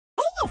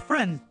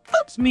friend,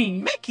 that's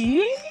me,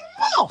 Mickey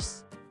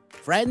Mouse.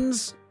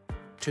 Friends,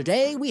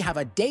 today we have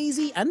a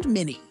Daisy and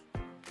Minnie.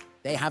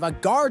 They have a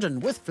garden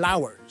with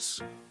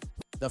flowers.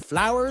 The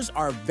flowers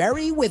are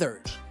very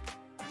withered.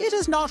 It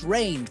has not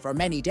rained for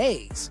many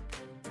days,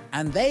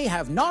 and they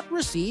have not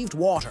received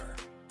water.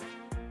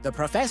 The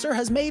professor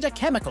has made a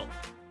chemical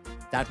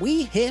that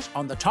we hit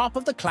on the top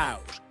of the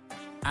cloud,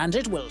 and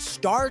it will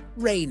start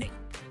raining.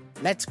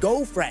 Let's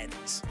go,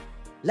 friends.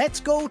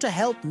 Let's go to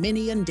help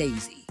Minnie and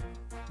Daisy.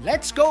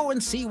 Let's go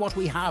and see what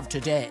we have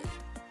today.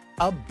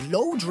 A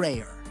blow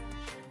dryer,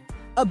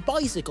 a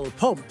bicycle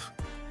pump,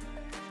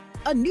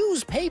 a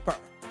newspaper,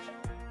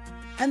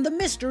 and the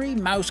mystery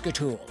mouse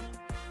tool.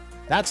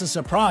 That's a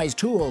surprise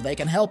tool. They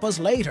can help us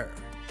later.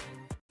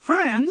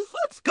 Friends,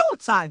 let's go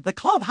outside the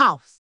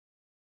clubhouse.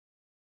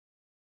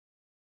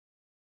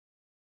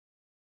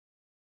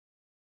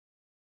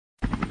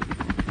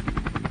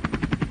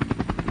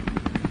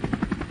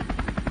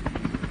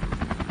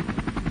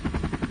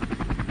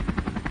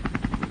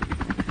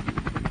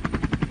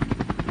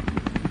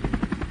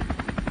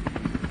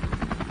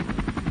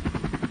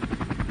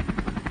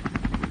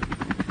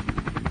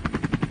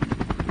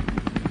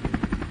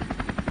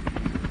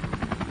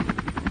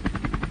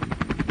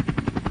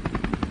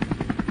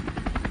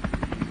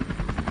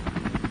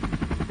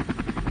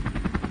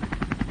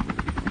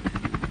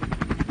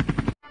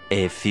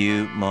 A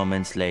few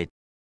moments later.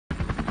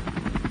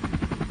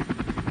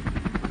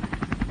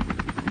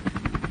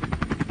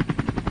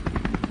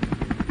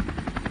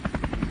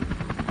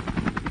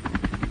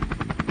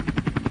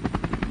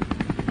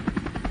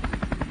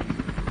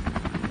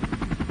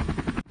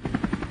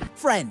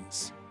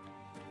 Friends,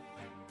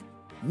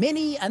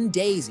 Minnie and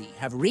Daisy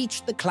have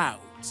reached the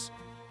clouds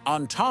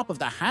on top of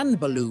the hand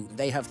balloon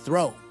they have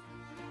thrown.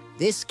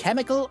 This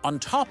chemical on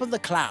top of the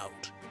cloud.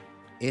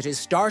 It is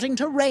starting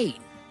to rain.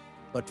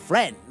 But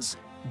friends,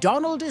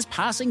 Donald is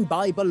passing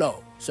by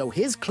below, so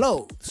his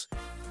clothes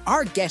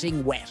are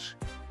getting wet.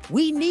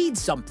 We need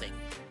something.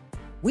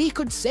 We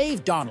could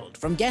save Donald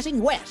from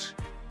getting wet.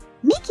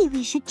 Mickey,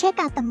 we should check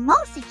out the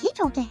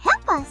mosquito to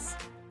help us.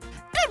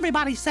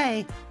 Everybody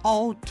say,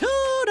 oh,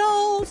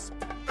 toodles!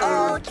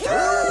 Oh,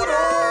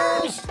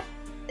 toodles!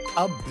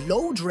 A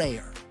blow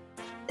dryer,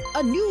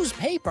 a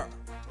newspaper,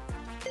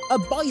 a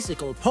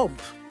bicycle pump,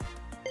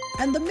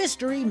 and the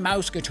mystery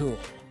mouse tool.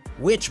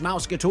 Which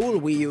mouse tool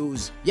we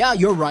use? Yeah,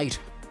 you're right.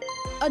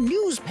 A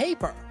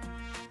newspaper.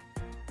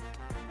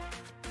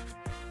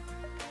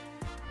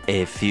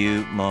 A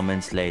few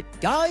moments later.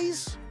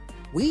 Guys,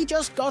 we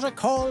just got a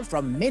call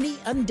from Minnie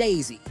and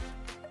Daisy.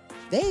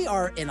 They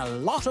are in a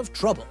lot of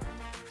trouble.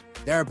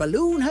 Their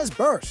balloon has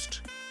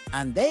burst,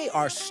 and they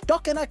are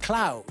stuck in a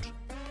cloud.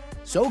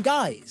 So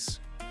guys,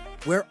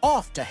 we're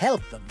off to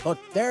help them, but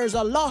there's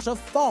a lot of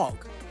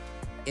fog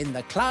in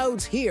the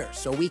clouds here,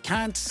 so we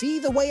can't see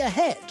the way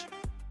ahead.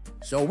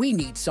 So we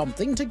need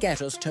something to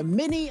get us to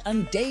Minnie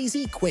and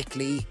Daisy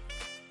quickly.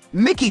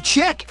 Mickey,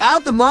 check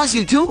out the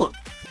mossy tool.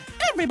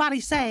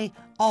 Everybody say,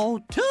 oh,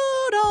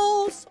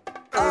 toodles!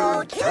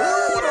 Oh,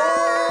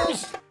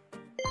 toodles!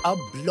 A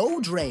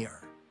blow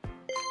dryer,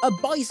 a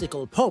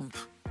bicycle pump,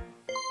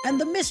 and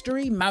the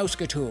mystery mouse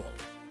tool.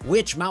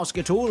 Which mouse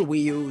tool we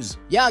use?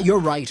 Yeah, you're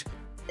right.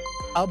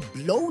 A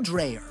blow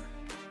dryer.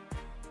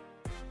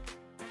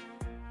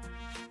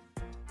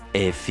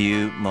 A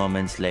few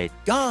moments later.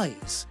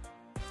 Guys,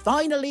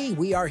 finally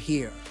we are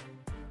here.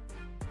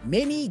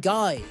 Minnie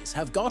guys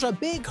have got a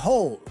big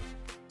hole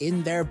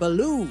in their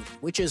balloon,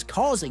 which is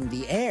causing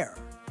the air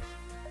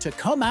to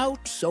come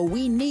out, so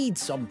we need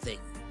something.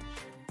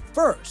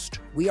 First,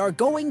 we are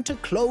going to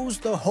close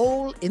the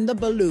hole in the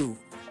balloon.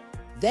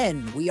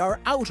 Then we are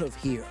out of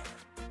here.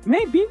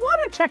 Maybe we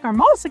want to check our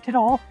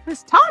mouse-a-kidole.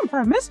 It's time for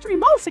a mystery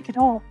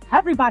mouse-a-kidole.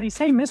 Everybody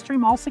say mystery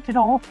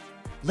mouse-a-kidole.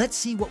 Let's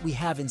see what we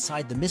have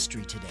inside the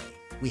mystery today.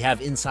 We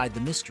have inside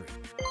the mystery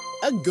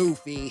A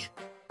Goofy.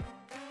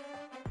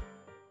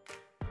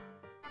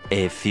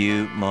 A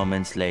few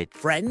moments later.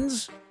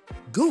 Friends,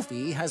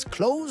 Goofy has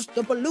closed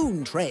the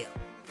balloon trail.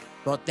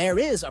 But there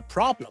is a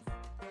problem.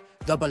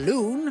 The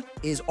balloon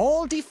is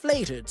all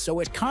deflated, so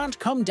it can't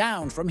come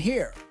down from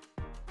here.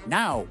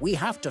 Now we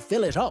have to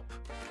fill it up.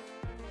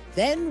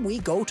 Then we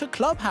go to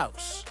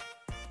Clubhouse.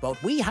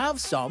 But we have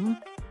some.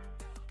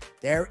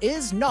 There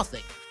is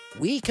nothing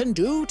we can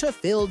do to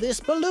fill this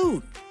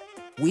balloon.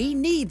 We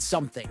need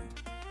something.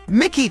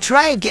 Mickey,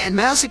 try again,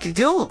 mousy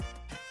tool.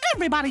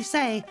 Everybody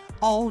say,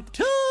 oh,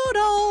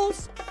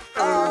 toodles!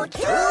 Oh,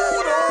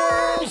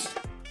 toodles!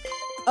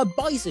 A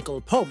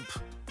bicycle pump.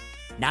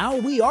 Now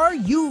we are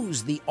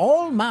use the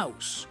all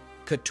mouse.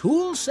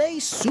 Catool say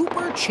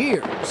super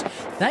cheers.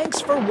 Thanks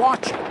for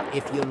watching.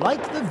 If you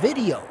like the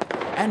video,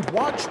 and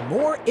watch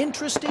more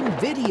interesting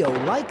video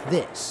like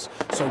this.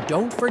 So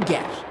don't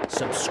forget,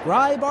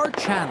 subscribe our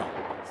channel.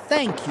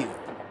 Thank you.